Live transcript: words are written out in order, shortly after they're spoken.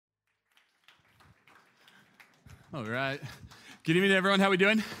All right. Good evening, everyone. How we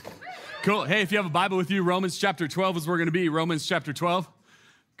doing? Cool. Hey, if you have a Bible with you, Romans chapter 12 is where we're going to be. Romans chapter 12.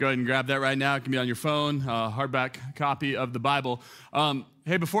 Go ahead and grab that right now. It can be on your phone, hardback copy of the Bible.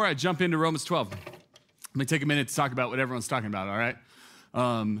 Hey, before I jump into Romans 12, let me take a minute to talk about what everyone's talking about, all right?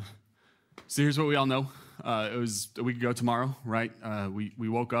 So here's what we all know. It was a week ago tomorrow, right? We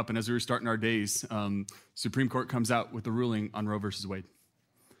woke up, and as we were starting our days, Supreme Court comes out with the ruling on Roe versus Wade.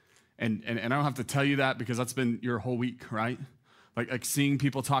 And I don't have to tell you that because that's been your whole week, right? Like seeing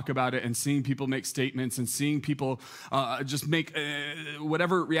people talk about it and seeing people make statements and seeing people just make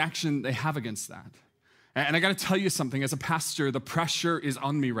whatever reaction they have against that. And I got to tell you something. As a pastor, the pressure is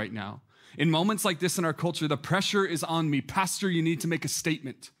on me right now. In moments like this in our culture, the pressure is on me. Pastor, you need to make a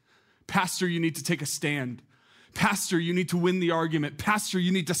statement. Pastor, you need to take a stand. Pastor, you need to win the argument. Pastor,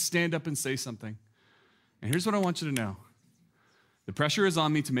 you need to stand up and say something. And here's what I want you to know. The pressure is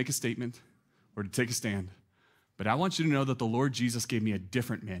on me to make a statement or to take a stand. But I want you to know that the Lord Jesus gave me a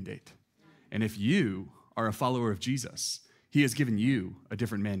different mandate. And if you are a follower of Jesus, he has given you a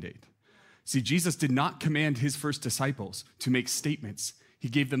different mandate. See, Jesus did not command his first disciples to make statements. He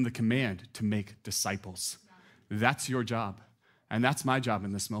gave them the command to make disciples. That's your job. And that's my job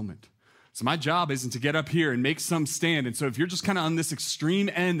in this moment. So my job isn't to get up here and make some stand. And so if you're just kind of on this extreme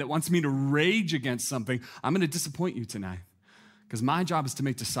end that wants me to rage against something, I'm going to disappoint you tonight. Because my job is to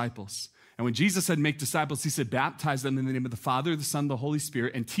make disciples. And when Jesus said make disciples, he said baptize them in the name of the Father, the Son, the Holy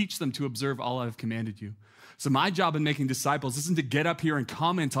Spirit, and teach them to observe all I have commanded you. So my job in making disciples isn't to get up here and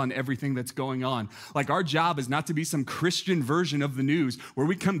comment on everything that's going on. Like our job is not to be some Christian version of the news where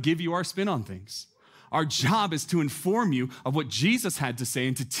we come give you our spin on things. Our job is to inform you of what Jesus had to say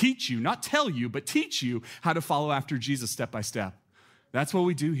and to teach you, not tell you, but teach you how to follow after Jesus step by step. That's what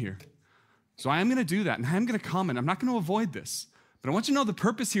we do here. So I am going to do that, and I am going to comment. I'm not going to avoid this. But I want you to know the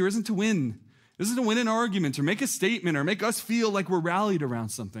purpose here isn't to win. This isn't to win an argument or make a statement or make us feel like we're rallied around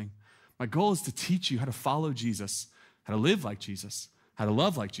something. My goal is to teach you how to follow Jesus, how to live like Jesus, how to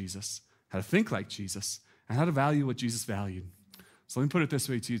love like Jesus, how to think like Jesus, and how to value what Jesus valued. So let me put it this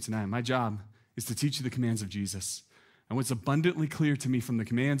way to you tonight. My job is to teach you the commands of Jesus. And what's abundantly clear to me from the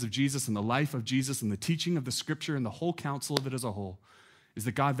commands of Jesus and the life of Jesus and the teaching of the scripture and the whole counsel of it as a whole is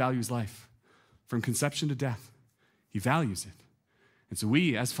that God values life from conception to death. He values it. And so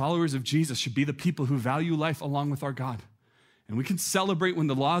we, as followers of Jesus, should be the people who value life along with our God. And we can celebrate when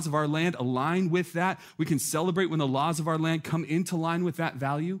the laws of our land align with that. We can celebrate when the laws of our land come into line with that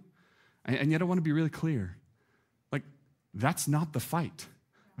value. And yet I want to be really clear. Like, that's not the fight.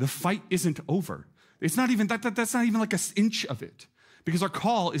 The fight isn't over. It's not even, that's not even like an inch of it. Because our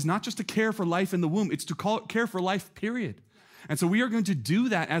call is not just to care for life in the womb. It's to care for life, period. And so we are going to do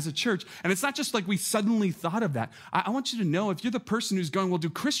that as a church. And it's not just like we suddenly thought of that. I want you to know, if you're the person who's going, well, do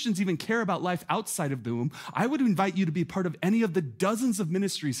Christians even care about life outside of the womb? I would invite you to be part of any of the dozens of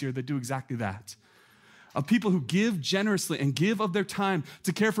ministries here that do exactly that. Of people who give generously and give of their time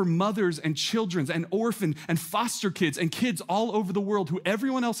to care for mothers and children and orphan and foster kids and kids all over the world who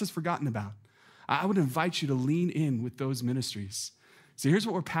everyone else has forgotten about. I would invite you to lean in with those ministries. So here's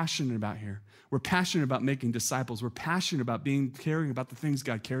what we're passionate about here. We're passionate about making disciples. We're passionate about caring about the things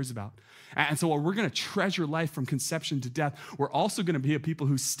God cares about. And so while we're going to treasure life from conception to death, we're also going to be a people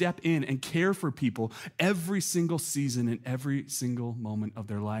who step in and care for people every single season and every single moment of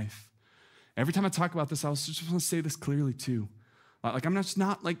their life. Every time I talk about this, I just want to say this clearly too. I'm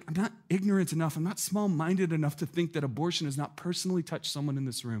not ignorant enough. I'm not small-minded enough to think that abortion has not personally touched someone in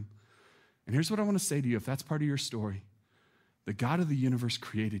this room. And here's what I want to say to you, if that's part of your story. The God of the universe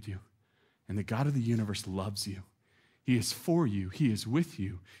created you, and the God of the universe loves you. He is for you. He is with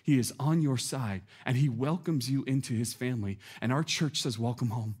you. He is on your side, and he welcomes you into his family. And our church says,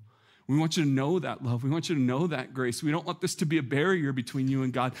 welcome home. We want you to know that love. We want you to know that grace. We don't want this to be a barrier between you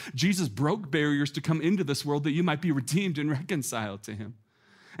and God. Jesus broke barriers to come into this world that you might be redeemed and reconciled to him.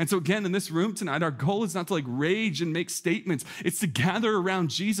 And so again, in this room tonight, our goal is not to rage and make statements. It's to gather around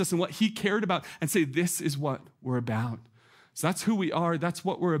Jesus and what he cared about and say, this is what we're about. So that's who we are. That's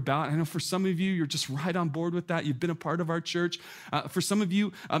what we're about. I know for some of you, you're just right on board with that. You've been a part of our church. For some of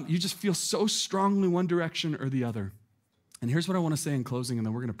you, you just feel so strongly one direction or the other. And here's what I want to say in closing, and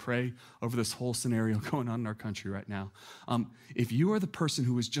then we're going to pray over this whole scenario going on in our country right now. If you are the person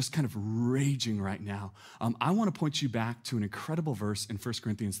who is just kind of raging right now, I want to point you back to an incredible verse in 1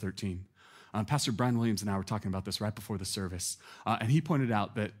 Corinthians 13. Pastor Brian Williams and I were talking about this right before the service, and he pointed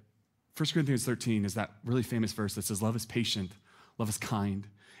out that 1 Corinthians 13 is that really famous verse that says, love is patient, love is kind.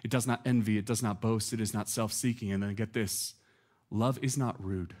 It does not envy, it does not boast, it is not self-seeking. And then get this, love is not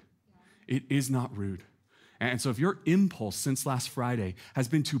rude. It is not rude. And so if your impulse since last Friday has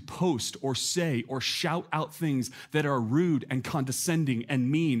been to post or say or shout out things that are rude and condescending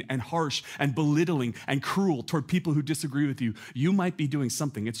and mean and harsh and belittling and cruel toward people who disagree with you, you might be doing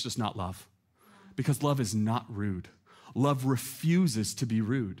something. It's just not love. Because love is not rude. Love refuses to be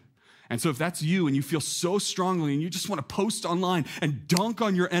rude. And so if that's you and you feel so strongly and you just want to post online and dunk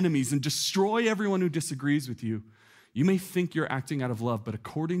on your enemies and destroy everyone who disagrees with you, you may think you're acting out of love, but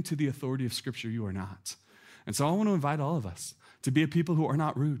according to the authority of Scripture, you are not. And so I want to invite all of us to be a people who are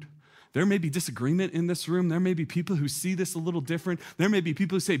not rude. There may be disagreement in this room. There may be people who see this a little different. There may be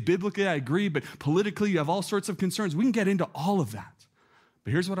people who say, biblically, I agree, but politically, you have all sorts of concerns. We can get into all of that.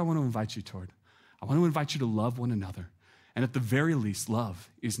 But here's what I want to invite you toward. I want to invite you to love one another. And at the very least,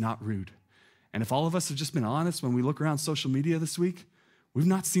 love is not rude. And if all of us have just been honest, when we look around social media this week, we've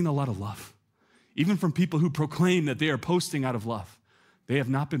not seen a lot of love. Even from people who proclaim that they are posting out of love. They have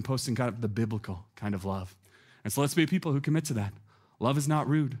not been posting kind of the biblical kind of love. And so let's be people who commit to that. Love is not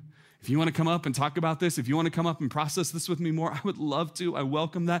rude. If you want to come up and talk about this, if you want to come up and process this with me more, I would love to. I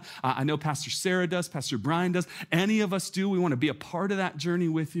welcome that. I know Pastor Sarah does, Pastor Brian does. Any of us do. We want to be a part of that journey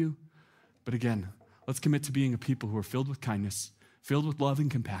with you. But again, let's commit to being a people who are filled with kindness, filled with love and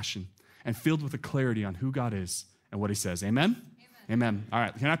compassion, and filled with a clarity on who God is and what he says. Amen? Amen. All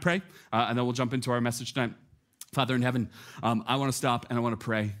right, can I pray? And then we'll jump into our message tonight. Father in heaven, I want to stop and I want to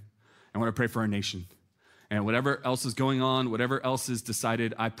pray. I want to pray for our nation. And whatever else is going on, whatever else is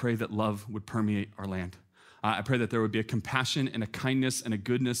decided, I pray that love would permeate our land. I pray that there would be a compassion and a kindness and a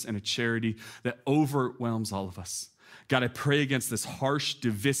goodness and a charity that overwhelms all of us. God, I pray against this harsh,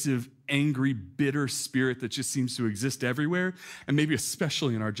 divisive, angry, bitter spirit that just seems to exist everywhere, and maybe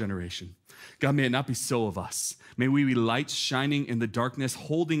especially in our generation. God, may it not be so of us. May we be lights shining in the darkness,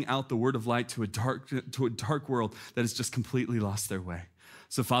 holding out the word of light to a dark world that has just completely lost their way.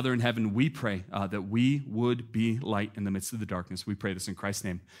 So, Father in heaven, we pray that we would be light in the midst of the darkness. We pray this in Christ's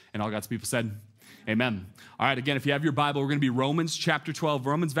name. And all God's people said, amen. All right, again, if you have your Bible, we're going to be Romans chapter 12.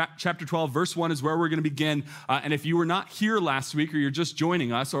 Romans chapter 12, verse 1 is where we're going to begin. And if you were not here last week, or you're just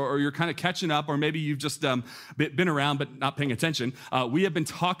joining us, or you're kind of catching up, or maybe you've just been around but not paying attention, we have been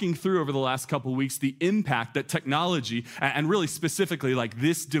talking through over the last couple of weeks the impact that technology, and really specifically like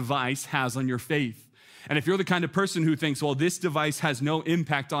this device, has on your faith. And if you're the kind of person who thinks, well, this device has no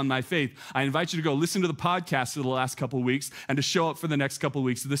impact on my faith, I invite you to go listen to the podcast of the last couple of weeks and to show up for the next couple of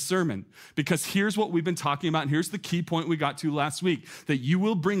weeks of this sermon. Because here's what we've been talking about, and here's the key point we got to last week, that you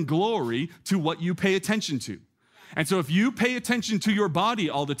will bring glory to what you pay attention to. And so if you pay attention to your body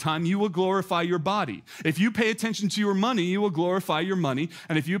all the time, you will glorify your body. If you pay attention to your money, you will glorify your money.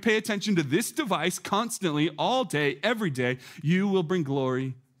 And if you pay attention to this device constantly, all day, every day, you will bring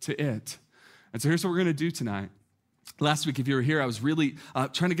glory to it. And so here's what we're going to do tonight. Last week, if you were here, I was really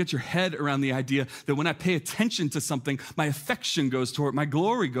trying to get your head around the idea that when I pay attention to something, my affection goes toward it, my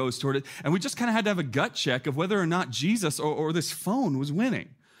glory goes toward it. And we just kind of had to have a gut check of whether or not Jesus or this phone was winning.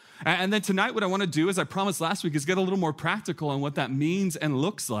 And then tonight, what I want to do, as I promised last week, is get a little more practical on what that means and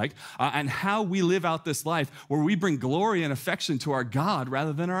looks like and how we live out this life where we bring glory and affection to our God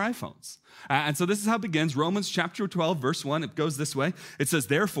rather than our iPhones. And so this is how it begins. Romans chapter 12, verse 1, it goes this way. It says,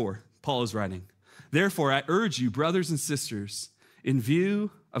 therefore, Paul is writing, therefore, I urge you, brothers and sisters, in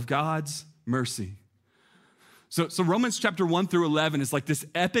view of God's mercy. So Romans chapter 1 through 11 is like this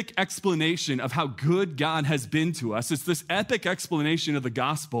epic explanation of how good God has been to us. It's this epic explanation of the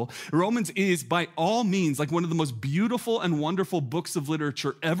gospel. Romans is, by all means, like one of the most beautiful and wonderful books of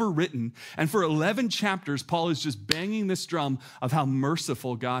literature ever written. And for 11 chapters, Paul is just banging this drum of how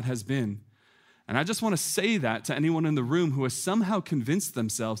merciful God has been. And I just want to say that to anyone in the room who has somehow convinced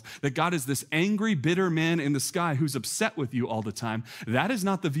themselves that God is this angry, bitter man in the sky who's upset with you all the time. That is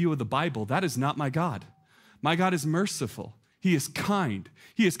not the view of the Bible. That is not my God. My God is merciful. He is kind.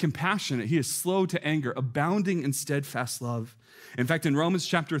 He is compassionate. He is slow to anger, abounding in steadfast love. In fact, in Romans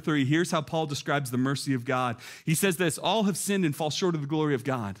chapter 3, here's how Paul describes the mercy of God. He says this, all have sinned and fall short of the glory of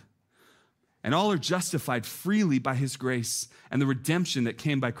God. And all are justified freely by his grace and the redemption that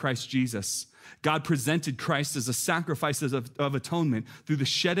came by Christ Jesus. God presented Christ as a sacrifice of atonement through the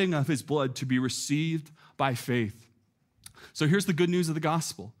shedding of his blood to be received by faith. So here's the good news of the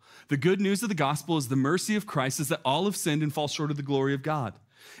gospel. The good news of the gospel is the mercy of Christ is that all have sinned and fall short of the glory of God.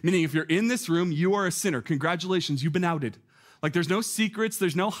 Meaning if you're in this room, you are a sinner. Congratulations, you've been outed. Like there's no secrets,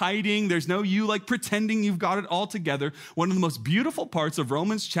 there's no hiding, there's no you like pretending you've got it all together. One of the most beautiful parts of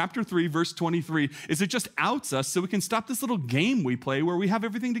Romans chapter 3, verse 23 is it just outs us so we can stop this little game we play where we have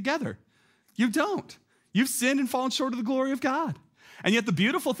everything together. You don't. You've sinned and fallen short of the glory of God. And yet the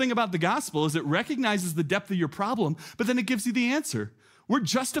beautiful thing about the gospel is it recognizes the depth of your problem, but then it gives you the answer. We're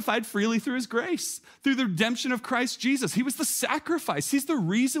justified freely through his grace, through the redemption of Christ Jesus. He was the sacrifice. He's the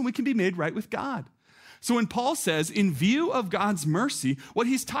reason we can be made right with God. So when Paul says, in view of God's mercy, what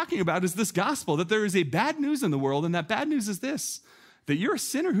he's talking about is this gospel, that there is a bad news in the world, and that bad news is this, that you're a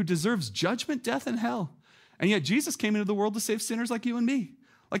sinner who deserves judgment, death, and hell. And yet Jesus came into the world to save sinners like you and me.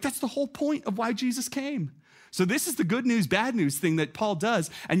 Like that's the whole point of why Jesus came. So this is the good news, bad news thing that Paul does.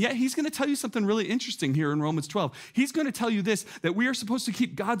 And yet he's going to tell you something really interesting here in Romans 12. He's going to tell you this, that we are supposed to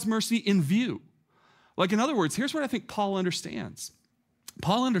keep God's mercy in view. Like in other words, here's what I think Paul understands.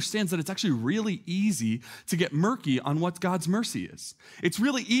 Paul understands that it's actually really easy to get murky on what God's mercy is. It's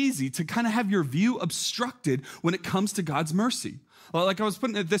really easy to kind of have your view obstructed when it comes to God's mercy. Well, like I was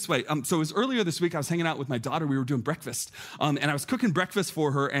putting it this way. So it was earlier this week, I was hanging out with my daughter. We were doing breakfast. And I was cooking breakfast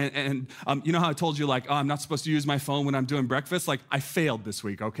for her. And you know how I told you, like, oh, I'm not supposed to use my phone when I'm doing breakfast? Like, I failed this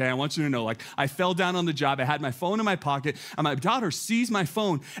week, okay? I want you to know, like, I fell down on the job. I had my phone in my pocket. And my daughter sees my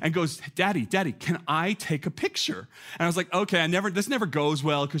phone and goes, Daddy, can I take a picture? And I was like, okay, this never goes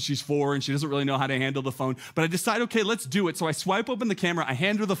well because she's 4 and she doesn't really know how to handle the phone. But I decided, okay, let's do it. So I swipe open the camera. I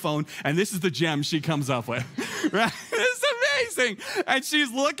hand her the phone. And this is the gem she comes up with, right? It's amazing. And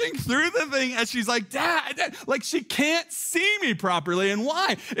she's looking through the thing and she's like, Dad, like she can't see me properly. And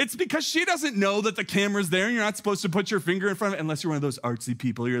why? It's because she doesn't know that the camera's there and you're not supposed to put your finger in front of it unless you're one of those artsy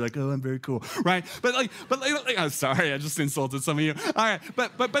people. You're like, oh, I'm very cool, right? But I'm sorry, I just insulted some of you. All right,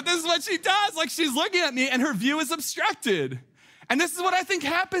 but this is what she does. Like she's looking at me and her view is obstructed. And this is what I think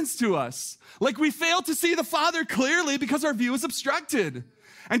happens to us. Like we fail to see the Father clearly because our view is obstructed.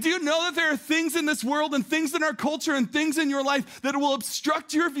 And do you know that there are things in this world and things in our culture and things in your life that will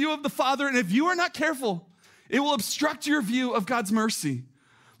obstruct your view of the Father? And if you are not careful, it will obstruct your view of God's mercy.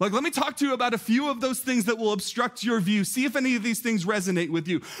 Like, let me talk to you about a few of those things that will obstruct your view. See if any of these things resonate with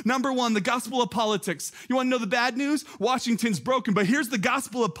you. Number one, the gospel of politics. You want to know the bad news? Washington's broken, but here's the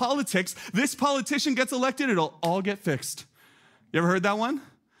gospel of politics. This politician gets elected, it'll all get fixed. You ever heard that one?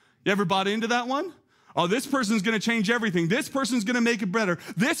 You ever bought into that one? Oh, this person's going to change everything. This person's going to make it better.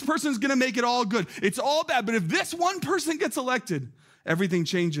 This person's going to make it all good. It's all bad. But if this one person gets elected, everything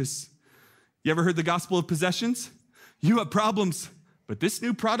changes. You ever heard the gospel of possessions? You have problems, but this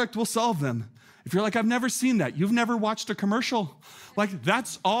new product will solve them. If you're like, I've never seen that. You've never watched a commercial. Like,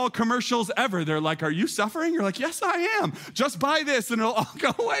 that's all commercials ever. They're like, are you suffering? You're like, yes, I am. Just buy this and it'll all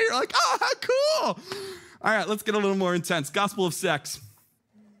go away. You're like, oh, how cool. All right, let's get a little more intense. Gospel of sex.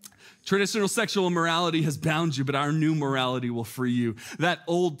 Traditional sexual morality has bound you, but our new morality will free you. That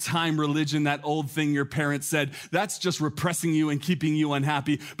old time religion, that old thing your parents said, that's just repressing you and keeping you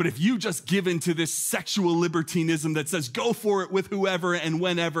unhappy. But if you just give into this sexual libertinism that says go for it with whoever and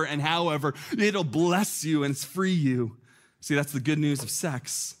whenever and however, it'll bless you and free you. See, that's the good news of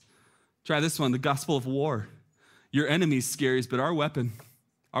sex. Try this one, the gospel of war. Your enemy's scary, but our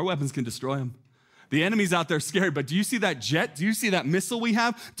weapons can destroy him. The enemy's out there scared, but do you see that jet? Do you see that missile we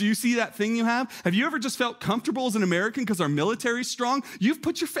have? Do you see that thing you have? Have you ever just felt comfortable as an American because our military's strong? You've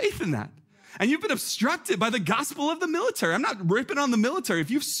put your faith in that. And you've been obstructed by the gospel of the military. I'm not ripping on the military.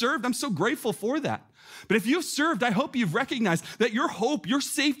 If you've served, I'm so grateful for that. But if you've served, I hope you've recognized that your hope, your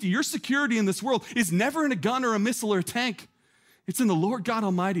safety, your security in this world is never in a gun or a missile or a tank. It's in the Lord God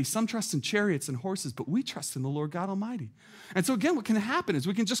Almighty. Some trust in chariots and horses, but we trust in the Lord God Almighty. And so again, what can happen is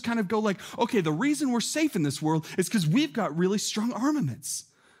we can just kind of go like, okay, the reason we're safe in this world is because we've got really strong armaments.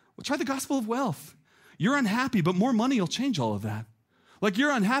 Well, try the gospel of wealth. You're unhappy, but more money will change all of that. Like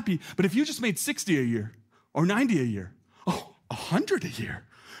you're unhappy, but if you just made 60 a year or 90 a year, 100 a year.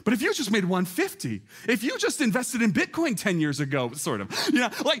 But if you just made 150, if you just invested in Bitcoin 10 years ago, sort of,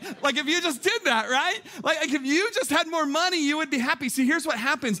 like if you just did that, right? Like if you just had more money, you would be happy. See, here's what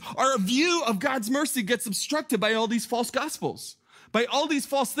happens. Our view of God's mercy gets obstructed by all these false gospels, by all these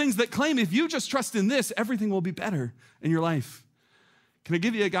false things that claim if you just trust in this, everything will be better in your life. Can I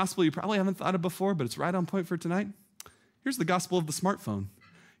give you a gospel you probably haven't thought of before, but it's right on point for tonight? Here's the gospel of the smartphone.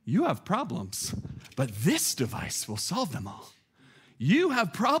 You have problems, but this device will solve them all. You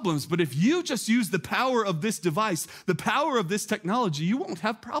have problems, but if you just use the power of this device, the power of this technology, you won't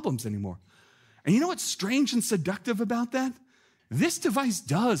have problems anymore. And you know what's strange and seductive about that? This device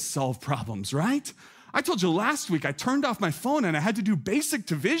does solve problems, right? I told you last week I turned off my phone and I had to do basic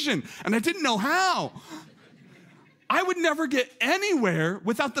division and I didn't know how. I would never get anywhere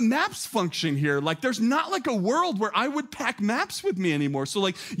without the maps function here. Like there's not like a world where I would pack maps with me anymore. So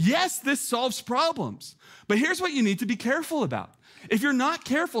like, yes, this solves problems, but here's what you need to be careful about. If you're not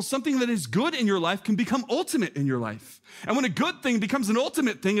careful, something that is good in your life can become ultimate in your life. And when a good thing becomes an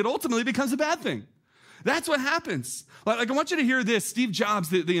ultimate thing, it ultimately becomes a bad thing. That's what happens. Like I want you to hear this. Steve Jobs,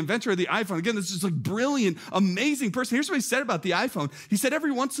 the inventor of the iPhone, again, this is just like brilliant, amazing person. Here's what he said about the iPhone. He said,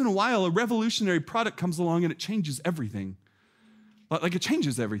 every once in a while, a revolutionary product comes along and it changes everything. Like it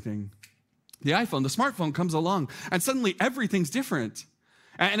changes everything. The iPhone, the smartphone comes along and suddenly everything's different.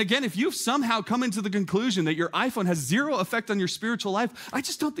 And again, if you've somehow come into the conclusion that your iPhone has zero effect on your spiritual life, I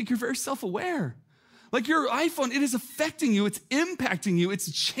just don't think you're very self-aware. Like your iPhone, it is affecting you, it's impacting you,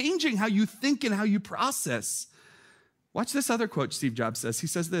 it's changing how you think and how you process. Watch this other quote Steve Jobs says. He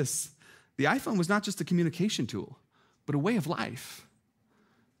says this, the iPhone was not just a communication tool, but a way of life.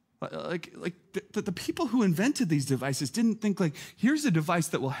 The people who invented these devices didn't think like, here's a device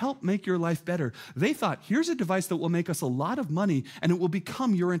that will help make your life better. They thought, here's a device that will make us a lot of money and it will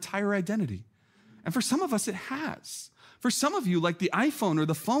become your entire identity. And for some of us, it has. For some of you, like the iPhone or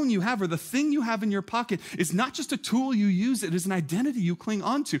the phone you have or the thing you have in your pocket is not just a tool you use, it is an identity you cling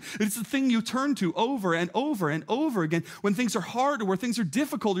onto. It's the thing you turn to over and over and over again when things are hard or where things are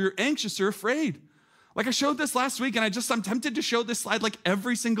difficult or you're anxious or afraid. Like I showed this last week, and I'm tempted to show this slide like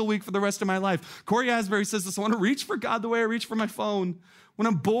every single week for the rest of my life. Corey Asbury says this, I want to reach for God the way I reach for my phone. When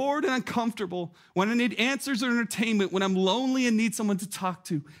I'm bored and uncomfortable, when I need answers or entertainment, when I'm lonely and need someone to talk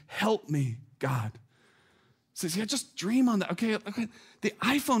to, help me, God. Says, yeah, just dream on that. Okay, the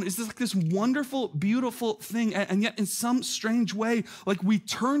iPhone is like this wonderful, beautiful thing, and yet in some strange way, like we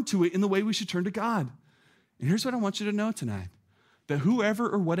turn to it in the way we should turn to God. And here's what I want you to know tonight. That whoever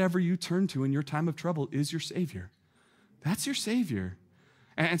or whatever you turn to in your time of trouble is your Savior. That's your Savior.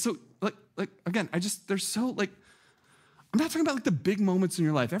 And so, again, I'm not talking about like the big moments in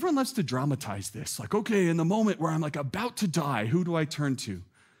your life. Everyone loves to dramatize this. Like, okay, in the moment where I'm like about to die, who do I turn to?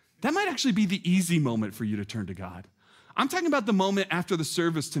 That might actually be the easy moment for you to turn to God. I'm talking about the moment after the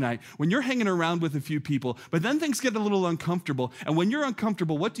service tonight when you're hanging around with a few people, but then things get a little uncomfortable. And when you're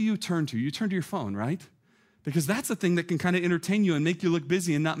uncomfortable, what do you turn to? You turn to your phone, right? Because that's the thing that can kind of entertain you and make you look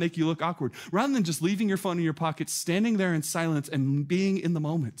busy and not make you look awkward. Rather than just leaving your phone in your pocket, standing there in silence and being in the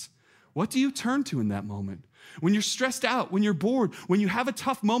moment. What do you turn to in that moment? When you're stressed out, when you're bored, when you have a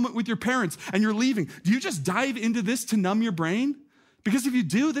tough moment with your parents and you're leaving, do you just dive into this to numb your brain? Because if you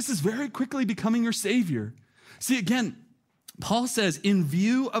do, this is very quickly becoming your Savior. See, again, Paul says, in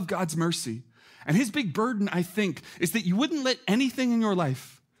view of God's mercy, and his big burden, I think, is that you wouldn't let anything in your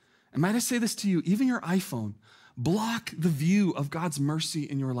life, and might I say this to you, even your iPhone, block the view of God's mercy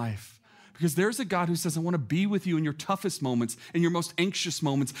in your life. Because there's a God who says, I want to be with you in your toughest moments, in your most anxious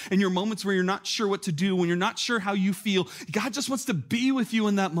moments, in your moments where you're not sure what to do, when you're not sure how you feel. God just wants to be with you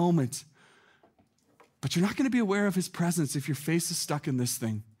in that moment. But you're not going to be aware of his presence if your face is stuck in this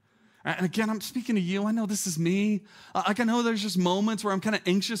thing. And again, I'm speaking to you. I know this is me. I know there's just moments where I'm kind of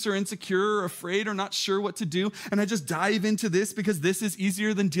anxious or insecure or afraid or not sure what to do. And I just dive into this because this is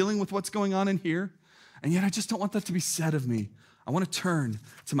easier than dealing with what's going on in here. And yet I just don't want that to be said of me. I want to turn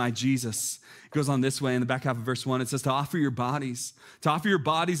to my Jesus. It goes on this way in the back half of verse 1. It says to offer your bodies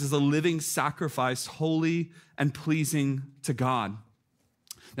as a living sacrifice, holy and pleasing to God.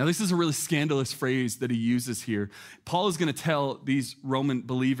 Now, this is a really scandalous phrase that he uses here. Paul is going to tell these Roman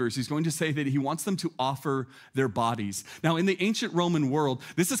believers, he's going to say that he wants them to offer their bodies. Now, in the ancient Roman world,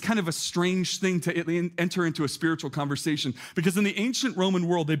 this is kind of a strange thing to enter into a spiritual conversation, because in the ancient Roman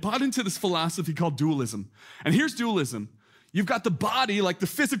world, they bought into this philosophy called dualism. And here's dualism. You've got the body, like the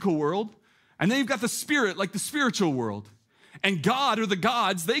physical world, and then you've got the spirit, like the spiritual world. And God, or the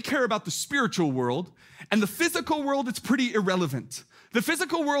gods, they care about the spiritual world, and the physical world, it's pretty irrelevant. The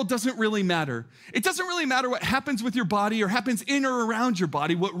physical world doesn't really matter. It doesn't really matter what happens with your body or happens in or around your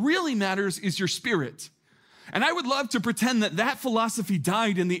body. What really matters is your spirit. And I would love to pretend that that philosophy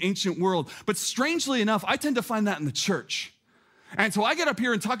died in the ancient world. But strangely enough, I tend to find that in the church. And so I get up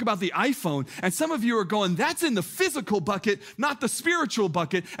here and talk about the iPhone, and some of you are going, that's in the physical bucket, not the spiritual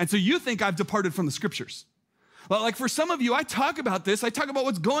bucket. And so you think I've departed from the scriptures. Well, like for some of you, I talk about this. I talk about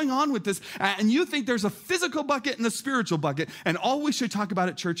what's going on with this, and you think there's a physical bucket and a spiritual bucket, and all we should talk about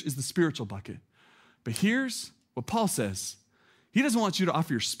at church is the spiritual bucket. But here's what Paul says. He doesn't want you to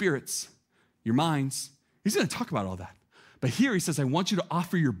offer your spirits, your minds. He's going to talk about all that. But here he says, I want you to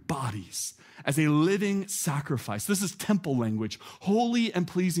offer your bodies as a living sacrifice. This is temple language, holy and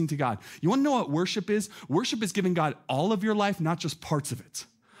pleasing to God. You want to know what worship is? Worship is giving God all of your life, not just parts of it.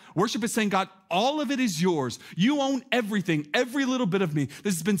 Worship is saying, God, all of it is yours. You own everything, every little bit of me.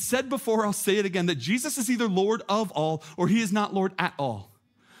 This has been said before, I'll say it again, that Jesus is either Lord of all or he is not Lord at all.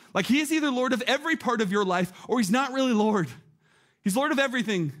 Like he is either Lord of every part of your life or he's not really Lord. He's Lord of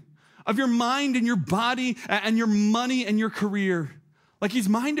everything, of your mind and your body and your money and your career. Like he's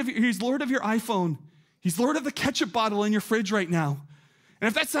Lord of your iPhone. He's Lord of the ketchup bottle in your fridge right now. And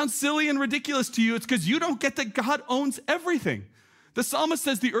if that sounds silly and ridiculous to you, it's because you don't get that God owns everything. The psalmist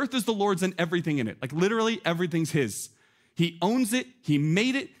says the earth is the Lord's and everything in it. Like literally everything's his. He owns it. He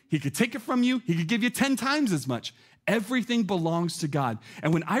made it. He could take it from you. He could give you 10 times as much. Everything belongs to God.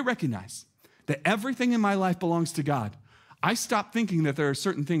 And when I recognize that everything in my life belongs to God, I stop thinking that there are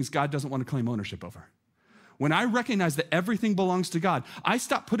certain things God doesn't want to claim ownership over. When I recognize that everything belongs to God, I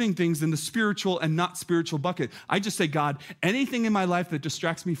stop putting things in the spiritual and not spiritual bucket. I just say, God, anything in my life that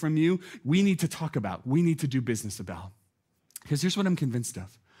distracts me from you, we need to talk about. We need to do business about. Because here's what I'm convinced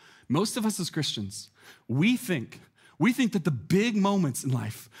of. Most of us as Christians, we think that the big moments in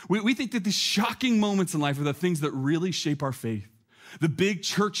life, we think that the shocking moments in life are the things that really shape our faith. The big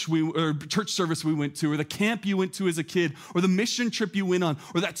church service we went to, or the camp you went to as a kid, or the mission trip you went on,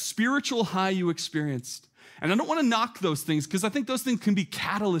 or that spiritual high you experienced. And I don't want to knock those things because I think those things can be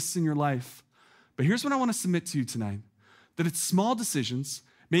catalysts in your life. But here's what I want to submit to you tonight, that it's small decisions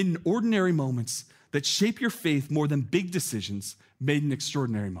made in ordinary moments that shape your faith more than big decisions made in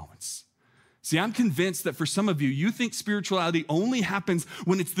extraordinary moments. See, I'm convinced that for some of you, you think spirituality only happens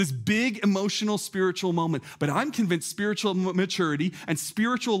when it's this big emotional spiritual moment. But I'm convinced spiritual maturity and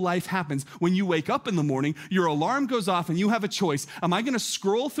spiritual life happens when you wake up in the morning, your alarm goes off, and you have a choice. Am I going to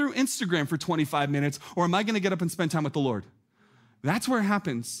scroll through Instagram for 25 minutes, or am I going to get up and spend time with the Lord? That's where it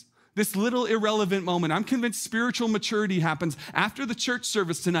happens. This little irrelevant moment. I'm convinced spiritual maturity happens after the church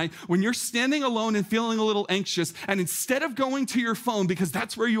service tonight when you're standing alone and feeling a little anxious, and instead of going to your phone, because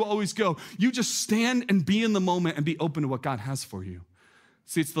that's where you always go, you just stand and be in the moment and be open to what God has for you.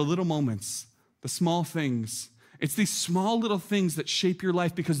 See, it's the little moments, the small things. It's these small little things that shape your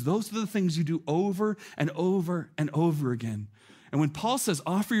life because those are the things you do over and over and over again. And when Paul says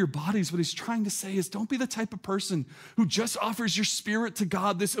offer your bodies, what he's trying to say is don't be the type of person who just offers your spirit to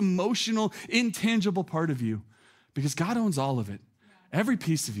God, this emotional, intangible part of you, because God owns all of it, every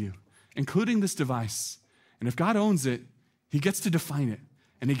piece of you, including this device. And if God owns it, he gets to define it,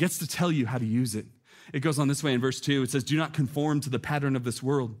 and he gets to tell you how to use it. It goes on this way in verse 2. It says, do not conform to the pattern of this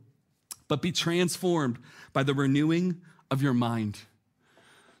world, but be transformed by the renewing of your mind.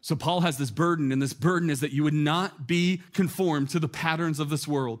 So Paul has this burden, and this burden is that you would not be conformed to the patterns of this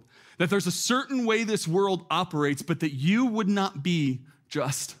world, that there's a certain way this world operates, but that you would not be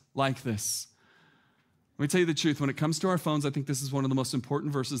just like this. Let me tell you the truth. When it comes to our phones, I think this is one of the most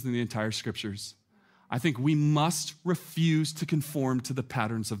important verses in the entire scriptures. I think we must refuse to conform to the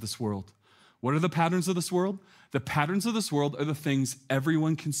patterns of this world. What are the patterns of this world? The patterns of this world are the things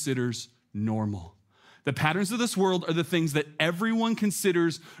everyone considers normal. The patterns of this world are the things that everyone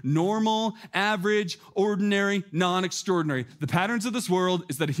considers normal, average, ordinary, non-extraordinary. The patterns of this world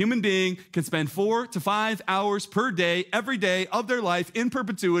is that a human being can spend 4 to 5 hours per day, every day of their life in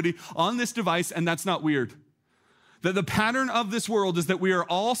perpetuity on this device, and that's not weird. The pattern of this world is that we are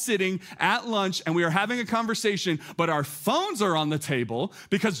all sitting at lunch and we are having a conversation, but our phones are on the table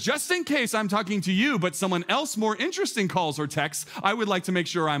because just in case I'm talking to you, but someone else more interesting calls or texts, I would like to make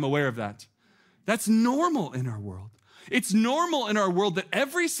sure I'm aware of that. That's normal in our world. It's normal in our world that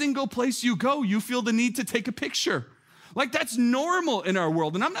every single place you go, you feel the need to take a picture. Like that's normal in our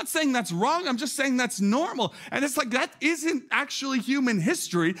world. And I'm not saying that's wrong. I'm just saying that's normal. And it's like, that isn't actually human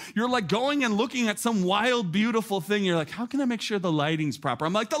history. You're like going and looking at some wild, beautiful thing. You're like, how can I make sure the lighting's proper?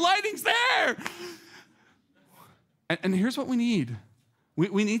 I'm like, the lighting's there. And here's what we need.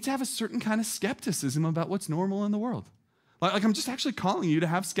 We need to have a certain kind of skepticism about what's normal in the world. Like I'm just actually calling you to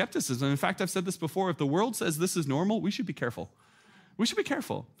have skepticism. In fact, I've said this before. If the world says this is normal, we should be careful. We should be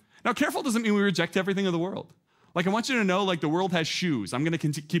careful. Now, careful doesn't mean we reject everything of the world. Like I want you to know, like the world has shoes. I'm going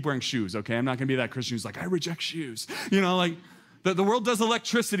to keep wearing shoes, okay? I'm not going to be that Christian who's like, I reject shoes. You know, like the world does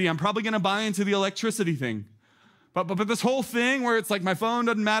electricity. I'm probably going to buy into the electricity thing. But this whole thing where it's like my phone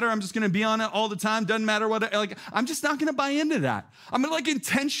doesn't matter, I'm just gonna be on it all the time, doesn't matter what, like I'm just not gonna buy into that. I'm gonna like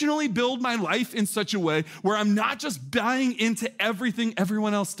intentionally build my life in such a way where I'm not just buying into everything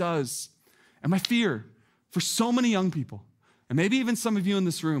everyone else does. And my fear for so many young people, and maybe even some of you in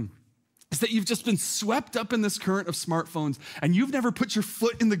this room, is that you've just been swept up in this current of smartphones and you've never put your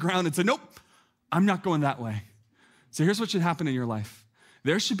foot in the ground and said, nope, I'm not going that way. So here's what should happen in your life.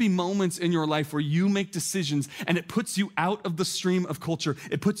 There should be moments in your life where you make decisions and it puts you out of the stream of culture.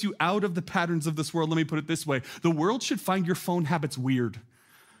 It puts you out of the patterns of this world. Let me put it this way. The world should find your phone habits weird.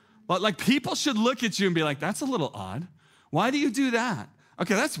 But like people should look at you and be like, that's a little odd. Why do you do that?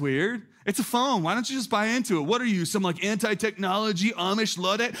 Okay, that's weird. It's a phone. Why don't you just buy into it? What are you, some like anti-technology Amish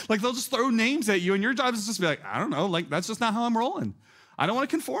Luddite? Like they'll just throw names at you and your job is just to be like, I don't know, like that's just not how I'm rolling. I don't want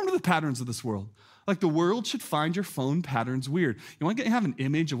to conform to the patterns of this world. Like the world should find your phone patterns weird. You want to have an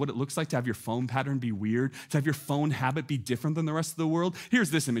image of what it looks like to have your phone pattern be weird, to have your phone habit be different than the rest of the world? Here's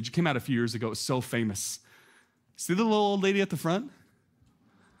this image. It came out a few years ago. It was so famous. See the little old lady at the front?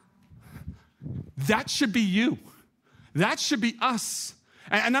 That should be you. That should be us.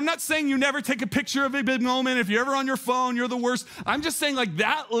 And I'm not saying you never take a picture of a big moment. If you're ever on your phone, you're the worst. I'm just saying like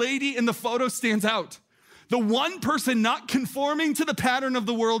that lady in the photo stands out. The one person not conforming to the pattern of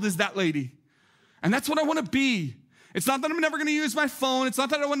the world is that lady. And that's what I want to be. It's not that I'm never going to use my phone. It's not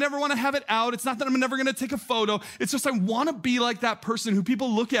that I would never want to have it out. It's not that I'm never going to take a photo. It's just I want to be like that person who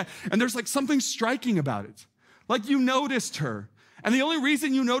people look at and there's like something striking about it. Like you noticed her. And the only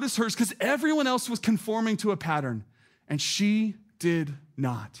reason you noticed her is because everyone else was conforming to a pattern and she did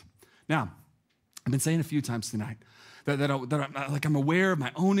not. Now, I've been saying a few times tonight that I'm aware of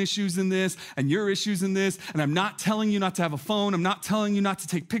my own issues in this and your issues in this, and I'm not telling you not to have a phone. I'm not telling you not to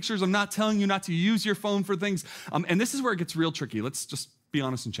take pictures. I'm not telling you not to use your phone for things. And this is where it gets real tricky. Let's just be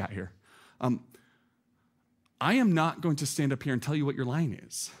honest and chat here. I am not going to stand up here and tell you what your line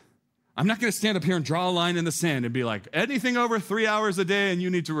is. I'm not going to stand up here and draw a line in the sand and be like, anything over 3 hours a day and you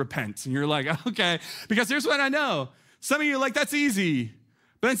need to repent. And you're like, okay, because here's what I know. Some of you like, that's easy.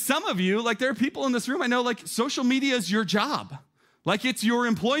 But then some of you, like there are people in this room I know, like social media is your job. Like it's your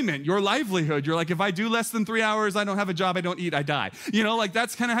employment, your livelihood. You're like, if I do less than 3 hours, I don't have a job, I don't eat, I die. You know, like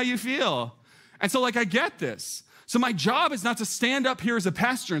that's kind of how you feel. And so like, I get this. So my job is not to stand up here as a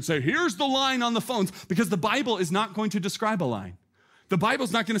pastor and say, here's the line on the phones, because the Bible is not going to describe a line. The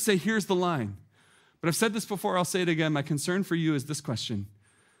Bible's not going to say, here's the line. But I've said this before, I'll say it again. My concern for you is this question.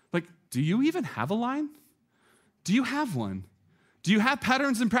 Like, do you even have a line? Do you have one? Do you have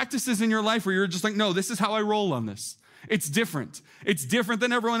patterns and practices in your life where you're just like, no, this is how I roll on this? It's different. It's different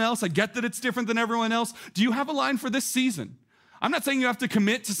than everyone else. I get that it's different than everyone else. Do you have a line for this season? I'm not saying you have to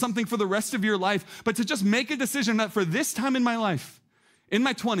commit to something for the rest of your life, but to just make a decision that for this time in my life, in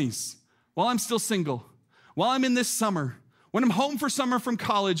my 20s, while I'm still single, while I'm in this summer, when I'm home for summer from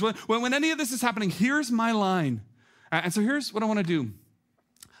college, when any of this is happening, here's my line. And so here's what I want to do.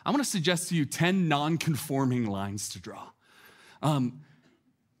 I want to suggest to you 10 non-conforming lines to draw. And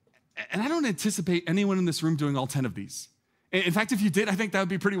I don't anticipate anyone in this room doing all 10 of these. In fact, if you did, I think that would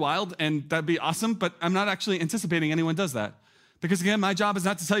be pretty wild and that'd be awesome, but I'm not actually anticipating anyone does that. Because again, my job is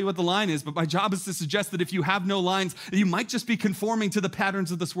not to tell you what the line is, but my job is to suggest that if you have no lines, that you might just be conforming to the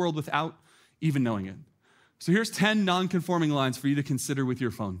patterns of this world without even knowing it. So here's 10 non-conforming lines for you to consider with your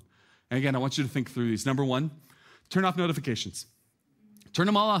phone. And again, I want you to think through these. Number one, turn off notifications. Turn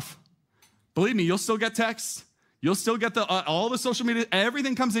them all off. Believe me, you'll still get texts. You'll still get all the social media.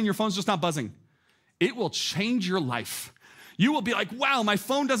 Everything comes in, your phone's just not buzzing. It will change your life. You will be like, wow, my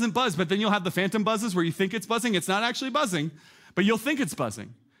phone doesn't buzz, but then you'll have the phantom buzzes where you think it's buzzing. It's not actually buzzing, but you'll think it's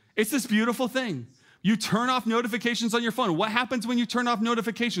buzzing. It's this beautiful thing. You turn off notifications on your phone. What happens when you turn off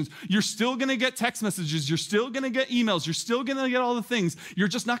notifications? You're still gonna get text messages. You're still gonna get emails. You're still gonna get all the things. You're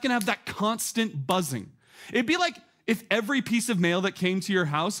just not gonna have that constant buzzing. It'd be like if every piece of mail that came to your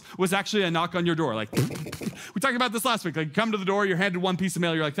house was actually a knock on your door. Like, we talked about this last week. Like, you come to the door, you're handed one piece of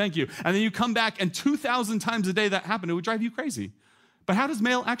mail, you're like, thank you. And then you come back, and 2,000 times a day that happened. It would drive you crazy. But how does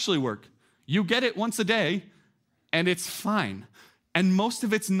mail actually work? You get it once a day, and it's fine. And most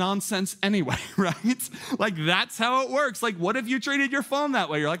of it's nonsense anyway, right? Like, that's how it works. Like, what if you treated your phone that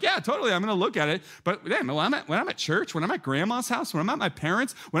way? You're like, yeah, totally, I'm gonna look at it. But damn, when I'm at church, when I'm at grandma's house, when I'm at my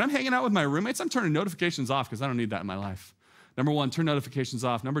parents', when I'm hanging out with my roommates, I'm turning notifications off because I don't need that in my life. Number one, turn notifications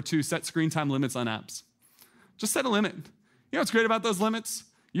off. Number two, set screen time limits on apps. Just set a limit. You know what's great about those limits?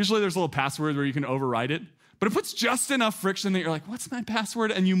 Usually there's a little password where you can override it, but it puts just enough friction that you're like, what's my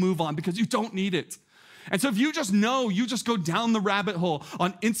password? And you move on because you don't need it. And so if you just know, you just go down the rabbit hole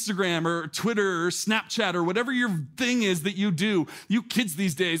on Instagram or Twitter or Snapchat or whatever your thing is that you do, you kids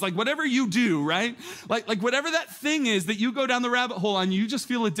these days, like whatever you do, right? Like whatever that thing is that you go down the rabbit hole on, you just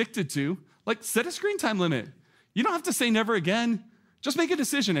feel addicted to, like set a screen time limit. You don't have to say never again. Just make a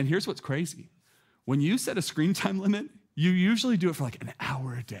decision. And here's what's crazy. When you set a screen time limit, you usually do it for like an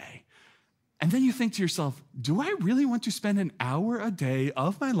hour a day. And then you think to yourself, do I really want to spend an hour a day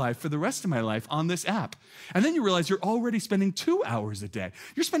of my life for the rest of my life on this app? And then you realize you're already spending 2 hours a day.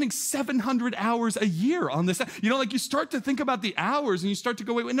 You're spending 700 hours a year on this app. You know, like you start to think about the hours and you start to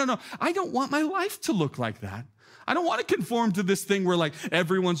go, wait, no, I don't want my life to look like that. I don't want to conform to this thing where like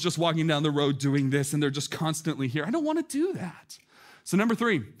everyone's just walking down the road doing this and they're just constantly here. I don't want to do that. So number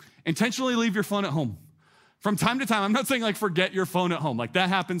 3, intentionally leave your phone at home. From time to time, I'm not saying like forget your phone at home. Like that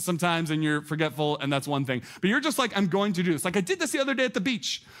happens sometimes and you're forgetful and that's one thing. But you're just like, I'm going to do this. Like I did this the other day at the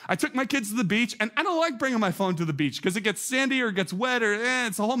beach. I took my kids to the beach and I don't like bringing my phone to the beach because it gets sandy or it gets wet or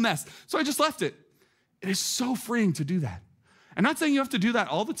it's a whole mess. So I just left it. It is so freeing to do that. I'm not saying you have to do that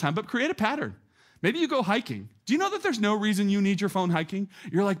all the time, but create a pattern. Maybe you go hiking. Do you know that there's no reason you need your phone hiking?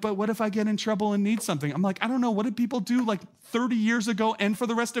 You're like, but what if I get in trouble and need something? I'm like, I don't know. What did people do like 30 years ago and for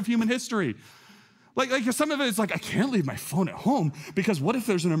the rest of human history? Like some of it is like, I can't leave my phone at home because what if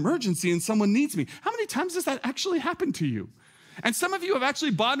there's an emergency and someone needs me? How many times does that actually happen to you? And some of you have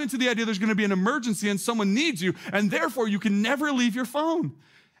actually bought into the idea there's going to be an emergency and someone needs you, and therefore you can never leave your phone.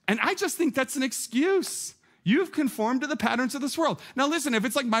 And I just think that's an excuse. You've conformed to the patterns of this world. Now listen, if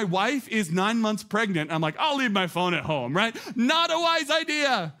it's like my wife is 9 months pregnant, I'm like, I'll leave my phone at home, right? Not a wise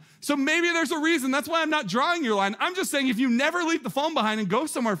idea. So maybe there's a reason. That's why I'm not drawing your line. I'm just saying if you never leave the phone behind and go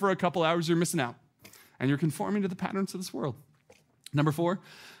somewhere for a couple hours, you're missing out. And you're conforming to the patterns of this world. Number 4,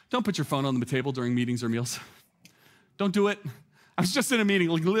 don't put your phone on the table during meetings or meals. Don't do it. I was just in a meeting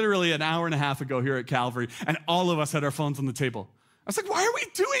like literally an hour and a half ago here at Calvary, and all of us had our phones on the table. I was like, why are we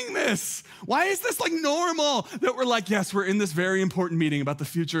doing this? Why is this like normal that we're like, yes, we're in this very important meeting about the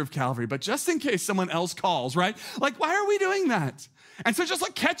future of Calvary, but just in case someone else calls, right? Like, why are we doing that? And so just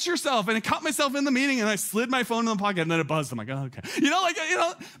like catch yourself, and I caught myself in the meeting and I slid my phone in the pocket and then it buzzed. I'm like, oh, okay.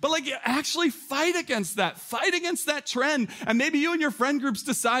 But like actually fight against that trend. And maybe you and your friend groups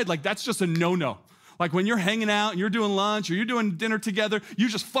decide like that's just a no-no. Like when you're hanging out and you're doing lunch or you're doing dinner together,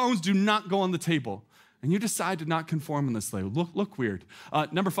 phones do not go on the table. And you decide to not conform in this way. Look weird.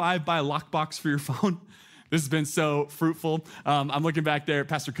 Number 5, buy a lockbox for your phone. This has been so fruitful. I'm looking back there at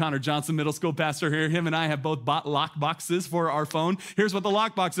Pastor Connor Johnson, middle school pastor here. Him and I have both bought lock boxes for our phone. Here's what the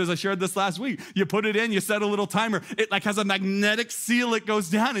lock box is. I shared this last week. You put it in, you set a little timer. It like has a magnetic seal. It goes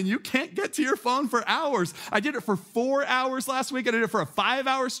down and you can't get to your phone for hours. I did it for 4 hours last week. I did it for a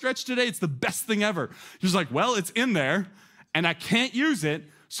 5-hour stretch today. It's the best thing ever. Just like, well, it's in there and I can't use it.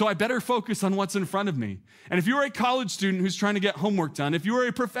 So I better focus on what's in front of me. And if you're a college student who's trying to get homework done, if you're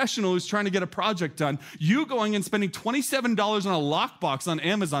a professional who's trying to get a project done, you going and spending $27 on a lockbox on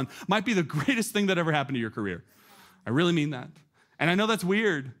Amazon might be the greatest thing that ever happened to your career. I really mean that. And I know that's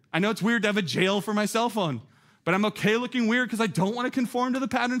weird. I know it's weird to have a jail for my cell phone, but I'm okay looking weird because I don't want to conform to the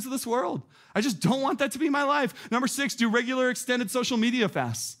patterns of this world. I just don't want that to be my life. Number 6, do regular extended social media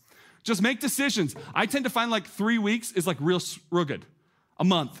fasts. Just make decisions. I tend to find like 3 weeks is like real good. A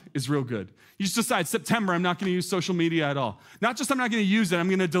month is real good. You just decide, September, I'm not going to use social media at all. Not just I'm not going to use it, I'm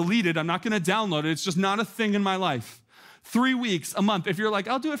going to delete it. I'm not going to download it. It's just not a thing in my life. 3 weeks, a month. If you're like,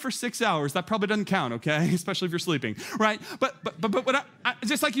 I'll do it for 6 hours, that probably doesn't count, okay? Especially if you're sleeping, right? But what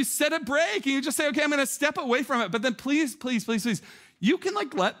just like you set a break and you just say, okay, I'm going to step away from it. But then please, you can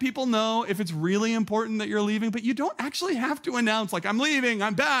like let people know if it's really important that you're leaving, but you don't actually have to announce like, I'm leaving,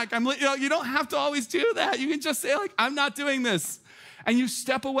 I'm back, you don't have to always do that. You can just say like, I'm not doing this. And you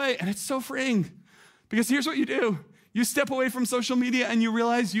step away, and it's so freeing. Because here's what you do. You step away from social media, and you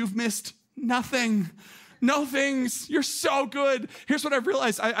realize you've missed nothing. No things. You're so good. Here's what I've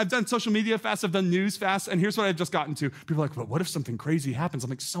realized. I've done social media fasts. I've done news fasts. And here's what I've just gotten to. People are like, but what if something crazy happens?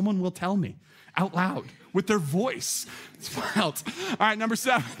 I'm like, someone will tell me out loud with their voice. It's wild. All right, number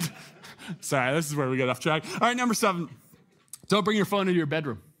 7. Sorry, this is where we get off track. All right, number 7. Don't bring your phone into your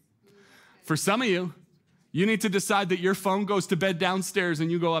bedroom. For some of you, you need to decide that your phone goes to bed downstairs and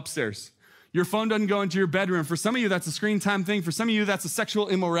you go upstairs. Your phone doesn't go into your bedroom. For some of you, that's a screen time thing. For some of you, that's a sexual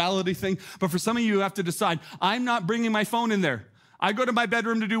immorality thing. But for some of you, you have to decide, I'm not bringing my phone in there. I go to my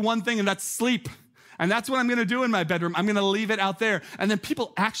bedroom to do one thing, and that's sleep. And that's what I'm going to do in my bedroom. I'm going to leave it out there. And then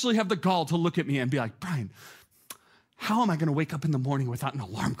people actually have the gall to look at me and be like, Brian, how am I going to wake up in the morning without an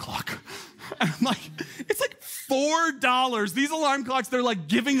alarm clock? And I'm like, it's like $4. These alarm clocks, they're like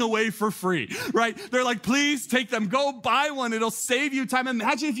giving away for free, right? They're like, please take them. Go buy one. It'll save you time.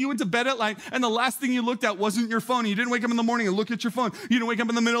 Imagine if you went to bed at night and the last thing you looked at wasn't your phone. And you didn't wake up in the morning and look at your phone. You didn't wake up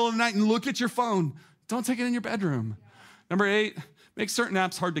in the middle of the night and look at your phone. Don't take it in your bedroom. Number 8, make certain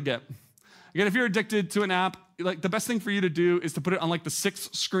apps hard to get. Again, if you're addicted to an app, like the best thing for you to do is to put it on like the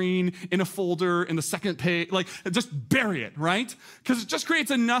 6th screen in a folder in the 2nd page, like just bury it, right? Because it just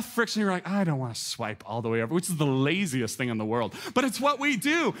creates enough friction. You're like, I don't want to swipe all the way over, which is the laziest thing in the world. But it's what we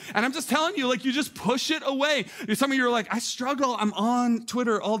do. And I'm just telling you, like you just push it away. Some of you are like, I struggle. I'm on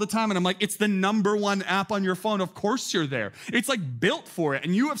Twitter all the time. And I'm like, it's the number 1 app on your phone. Of course you're there. It's like built for it.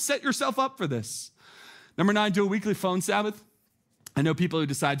 And you have set yourself up for this. Number 9, do a weekly phone Sabbath. I know people who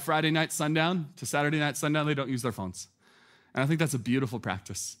decide Friday night sundown to Saturday night sundown, they don't use their phones. And I think that's a beautiful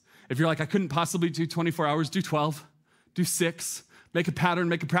practice. If you're like, I couldn't possibly do 24 hours, do 12, do 6, make a pattern,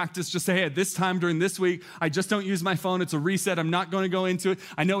 make a practice. Just say, hey, at this time during this week, I just don't use my phone. It's a reset. I'm not going to go into it.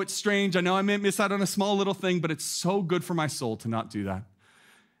 I know it's strange. I know I may miss out on a small little thing, but it's so good for my soul to not do that.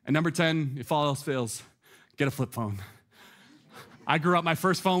 And number 10, if all else fails, get a flip phone. I grew up, my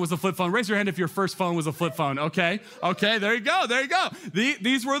first phone was a flip phone. Raise your hand if your first phone was a flip phone. Okay, there you go.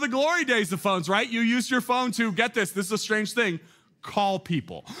 These were the glory days of phones, right? You used your phone to, get this is a strange thing, call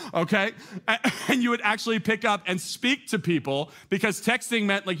people, okay? And you would actually pick up and speak to people because texting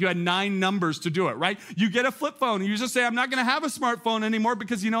meant like you had 9 numbers to do it, right? You get a flip phone and you just say, I'm not gonna have a smartphone anymore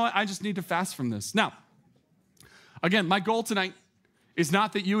because you know what? I just need to fast from this. Now, again, my goal tonight is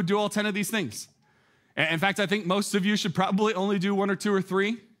not that you would do all 10 of these things. In fact, I think most of you should probably only do 1 or 2 or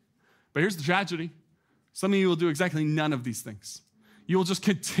 3. But here's the tragedy. Some of you will do exactly none of these things. You will just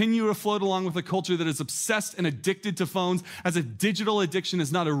continue to float along with a culture that is obsessed and addicted to phones as if digital addiction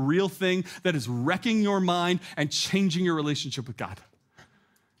is not a real thing that is wrecking your mind and changing your relationship with God.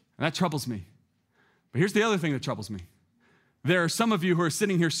 And that troubles me. But here's the other thing that troubles me. There are some of you who are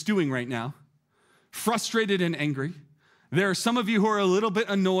sitting here stewing right now, frustrated and angry. There are some of you who are a little bit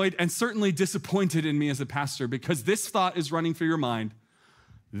annoyed and certainly disappointed in me as a pastor because this thought is running through your mind.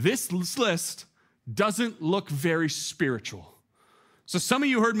 This list doesn't look very spiritual. So some of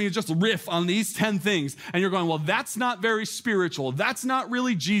you heard me just riff on these 10 things, and you're going, well, that's not very spiritual. That's not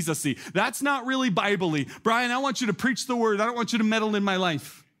really Jesus-y. That's not really Bible-y. Brian, I want you to preach the word. I don't want you to meddle in my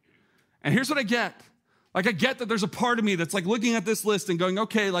life. And here's what I get. Like, I get that there's a part of me that's like looking at this list and going,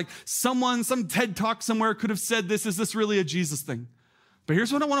 okay, like some TED Talk somewhere could have said this. Is this really a Jesus thing? But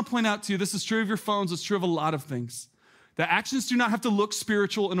here's what I want to point out to you. This is true of your phones. It's true of a lot of things. That actions do not have to look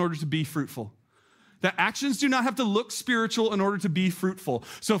spiritual in order to be fruitful. That actions do not have to look spiritual in order to be fruitful.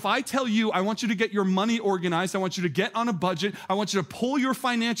 So if I tell you, I want you to get your money organized, I want you to get on a budget, I want you to pull your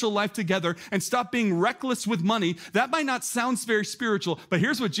financial life together and stop being reckless with money, that might not sound very spiritual, but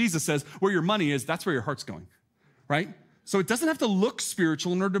here's what Jesus says, where your money is, that's where your heart's going, right? So it doesn't have to look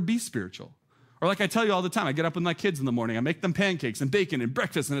spiritual in order to be spiritual. Or like I tell you all the time, I get up with my kids in the morning, I make them pancakes and bacon and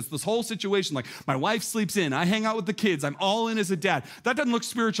breakfast, and it's this whole situation, like my wife sleeps in, I hang out with the kids, I'm all in as a dad. That doesn't look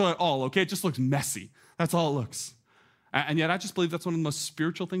spiritual at all, okay? It just looks messy. That's all it looks. And yet I just believe that's one of the most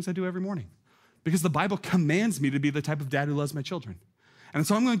spiritual things I do every morning because the Bible commands me to be the type of dad who loves my children. And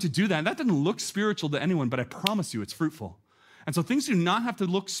so I'm going to do that. And that doesn't look spiritual to anyone, but I promise you it's fruitful. And so things do not have to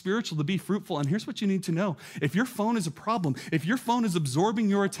look spiritual to be fruitful. And here's what you need to know. If your phone is a problem, if your phone is absorbing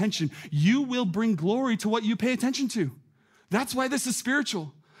your attention, you will bring glory to what you pay attention to. That's why this is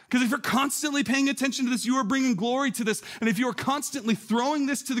spiritual. Because if you're constantly paying attention to this, you are bringing glory to this. And if you are constantly throwing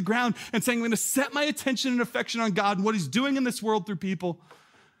this to the ground and saying, I'm going to set my attention and affection on God and what he's doing in this world through people,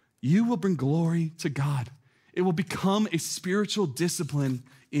 you will bring glory to God. It will become a spiritual discipline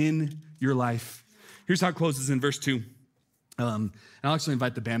in your life. Here's how it closes in verse 2. And I'll actually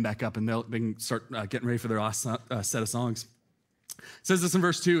invite the band back up and they can start getting ready for their last set of songs. It says this in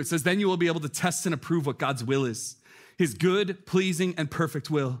verse 2. It says, then you will be able to test and approve what God's will is. His good, pleasing, and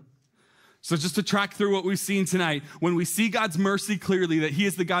perfect will. So just to track through what we've seen tonight, when we see God's mercy clearly, that he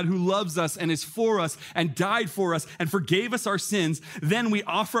is the God who loves us and is for us and died for us and forgave us our sins, then we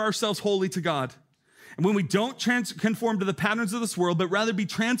offer ourselves wholly to God. And when we don't conform to the patterns of this world, but rather be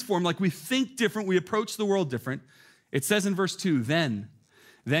transformed, like we think different, we approach the world different, it says in verse 2,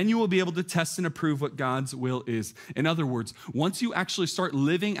 then you will be able to test and approve what God's will is. In other words, once you actually start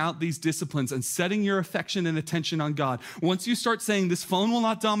living out these disciplines and setting your affection and attention on God, once you start saying this phone will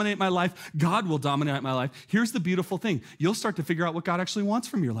not dominate my life, God will dominate my life, here's the beautiful thing. You'll start to figure out what God actually wants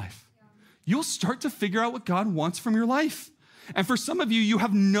from your life. You'll start to figure out what God wants from your life. And for some of you, you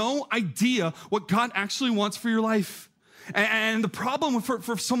have no idea what God actually wants for your life. And the problem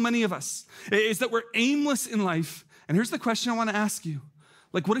for so many of us is that we're aimless in life. And here's the question I want to ask you.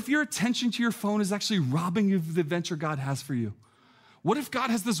 Like, what if your attention to your phone is actually robbing you of the adventure God has for you? What if God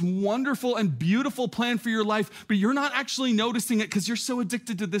has this wonderful and beautiful plan for your life, but you're not actually noticing it because you're so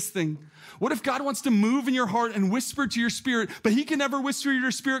addicted to this thing? What if God wants to move in your heart and whisper to your spirit, but he can never whisper to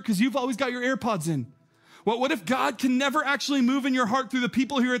your spirit because you've always got your AirPods in? What if God can never actually move in your heart through the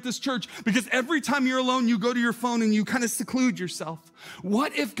people here at this church because every time you're alone, you go to your phone and you kind of seclude yourself?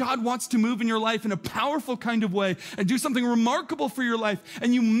 What if God wants to move in your life in a powerful kind of way and do something remarkable for your life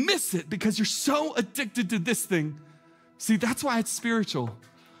and you miss it because you're so addicted to this thing? See, that's why it's spiritual.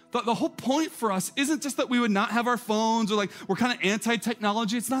 The whole point for us isn't just that we would not have our phones or like we're kind of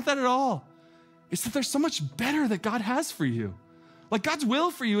anti-technology. It's not that at all. It's that there's so much better that God has for you. Like God's will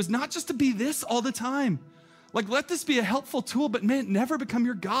for you is not just to be this all the time. Like, let this be a helpful tool, but may it never become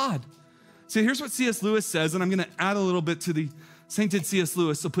your God. See, here's what C.S. Lewis says, and I'm going to add a little bit to the sainted C.S.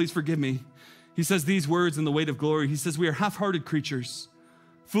 Lewis, so please forgive me. He says these words in The Weight of Glory. He says, we are half-hearted creatures,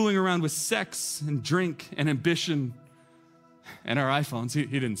 fooling around with sex and drink and ambition and our iPhones. He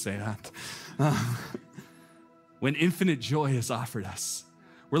didn't say that. When infinite joy is offered us,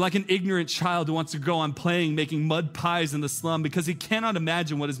 We're like an ignorant child who wants to go on playing, making mud pies in the slum because he cannot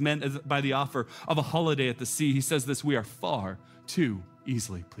imagine what is meant by the offer of a holiday at the sea. He says this, we are far too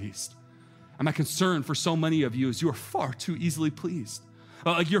easily pleased. And my concern for so many of you is you are far too easily pleased.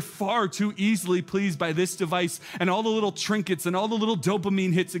 Like you're far too easily pleased by this device and all the little trinkets and all the little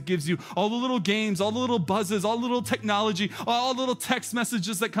dopamine hits it gives you, all the little games, all the little buzzes, all the little technology, all the little text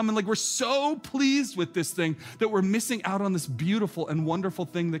messages that come in. Like we're so pleased with this thing that we're missing out on this beautiful and wonderful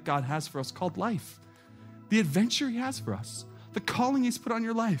thing that God has for us called life. The adventure he has for us, the calling he's put on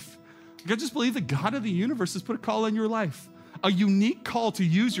your life. Like I just believe the God of the universe has put a call on your life. A unique call to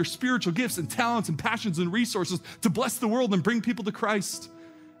use your spiritual gifts and talents and passions and resources to bless the world and bring people to Christ.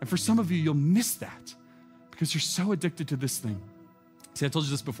 And for some of you, you'll miss that because you're so addicted to this thing. See, I told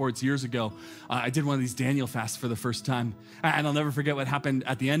you this before, it's years ago. I did one of these Daniel fasts for the first time. And I'll never forget what happened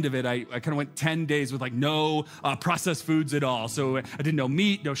at the end of it. I kind of went 10 days with like no processed foods at all. So I didn't know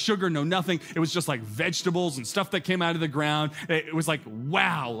meat, no sugar, no nothing. It was just like vegetables and stuff that came out of the ground. It was like,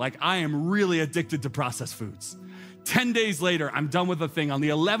 wow, like I am really addicted to processed foods. 10 days later, I'm done with the thing. On the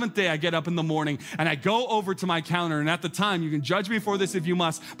 11th day, I get up in the morning and I go over to my counter. And at the time, you can judge me for this if you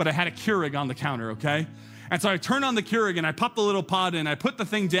must, but I had a Keurig on the counter, okay? And so I turn on the Keurig and I pop the little pod in, I put the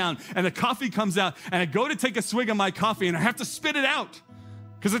thing down and the coffee comes out and I go to take a swig of my coffee and I have to spit it out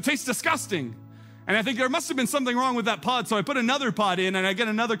because it tastes disgusting. And I think there must have been something wrong with that pod. So I put another pod in and I get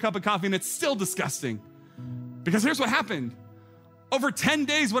another cup of coffee and it's still disgusting. Because here's what happened. Over 10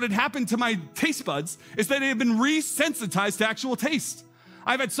 days, what had happened to my taste buds is that they had been resensitized to actual taste.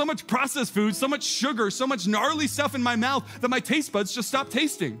 I've had so much processed food, so much sugar, so much gnarly stuff in my mouth that my taste buds just stopped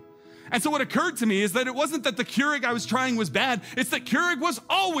tasting. And so what occurred to me is that it wasn't that the Keurig I was trying was bad, it's that Keurig was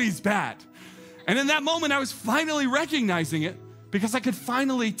always bad. And in that moment, I was finally recognizing it because I could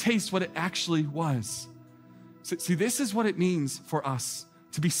finally taste what it actually was. See, this is what it means for us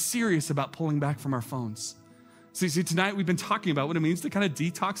to be serious about pulling back from our phones. See, tonight we've been talking about what it means to kind of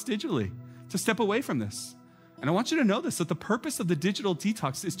detox digitally, to step away from this. And I want you to know this, that the purpose of the digital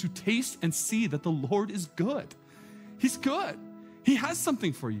detox is to taste and see that the Lord is good. He's good. He has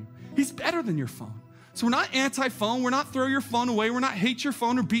something for you. He's better than your phone. So we're not anti-phone. We're not throw your phone away. We're not hate your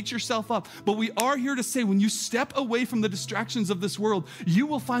phone or beat yourself up. But we are here to say when you step away from the distractions of this world, you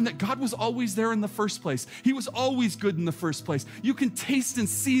will find that God was always there in the first place. He was always good in the first place. You can taste and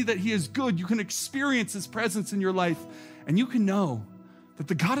see that he is good. You can experience his presence in your life. And you can know that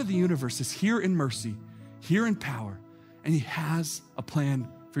the God of the universe is here in mercy, here in power, and he has a plan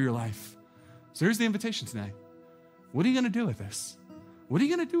for your life. So here's the invitation tonight. What are you going to do with this? What are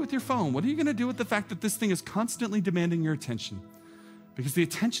you going to do with your phone? What are you going to do with the fact that this thing is constantly demanding your attention? Because the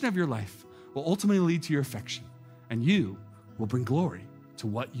attention of your life will ultimately lead to your affection, and you will bring glory to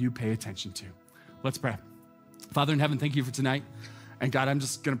what you pay attention to. Let's pray. Father in heaven, thank you for tonight. And God, I'm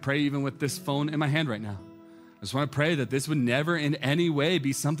just going to pray even with this phone in my hand right now. I just want to pray that this would never in any way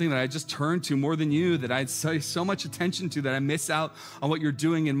be something that I just turn to more than you, that I'd pay so much attention to that I miss out on what you're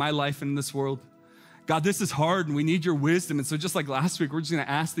doing in my life and in this world. God, this is hard and we need your wisdom. And so just like last week, we're just going to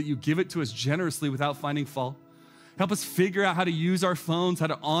ask that you give it to us generously without finding fault. Help us figure out how to use our phones, how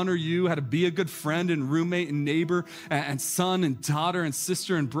to honor you, how to be a good friend and roommate and neighbor and son and daughter and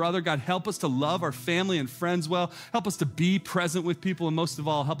sister and brother. God, help us to love our family and friends well. Help us to be present with people. And most of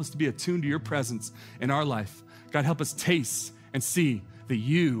all, help us to be attuned to your presence in our life. God, help us taste and see that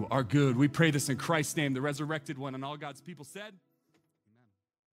you are good. We pray this in Christ's name, the resurrected one. And all God's people said...